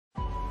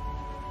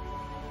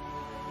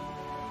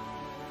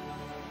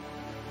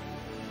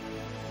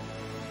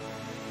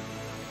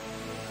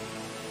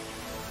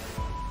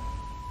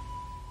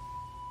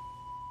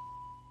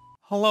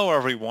Hello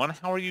everyone,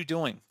 how are you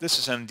doing? This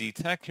is MD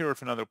Tech here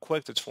with another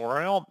quick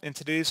tutorial. In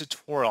today's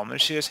tutorial, I'm going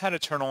to show you guys how to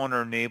turn on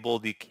or enable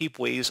the Keep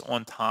Waze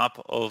on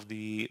top of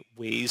the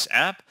Waze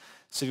app.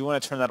 So if you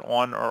want to turn that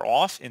on or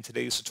off in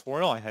today's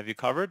tutorial, I have you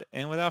covered.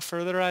 And without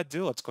further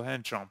ado, let's go ahead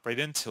and jump right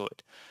into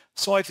it.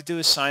 So all I have to do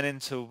is sign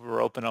into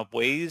or open up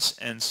Waze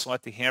and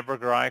select the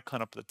hamburger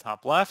icon up at the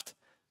top left.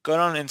 Go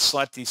down and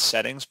select the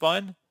settings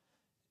button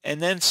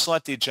and then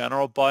select the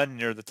general button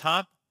near the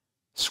top.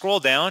 Scroll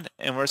down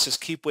and where it says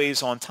keep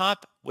Waze on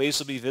top, Waze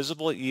will be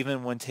visible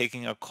even when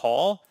taking a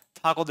call.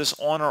 Toggle this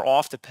on or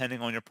off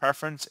depending on your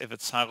preference. If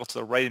it's toggled to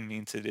the right, it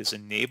means it is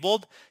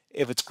enabled.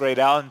 If it's grayed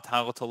out and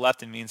toggled to the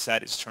left, it means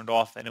that it's turned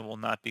off and it will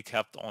not be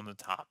kept on the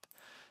top.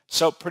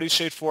 So pretty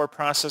straightforward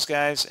process,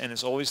 guys. And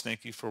as always,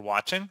 thank you for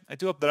watching. I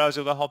do hope that I was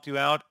able to help you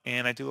out,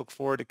 and I do look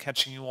forward to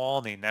catching you all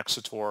in the next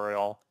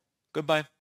tutorial. Goodbye.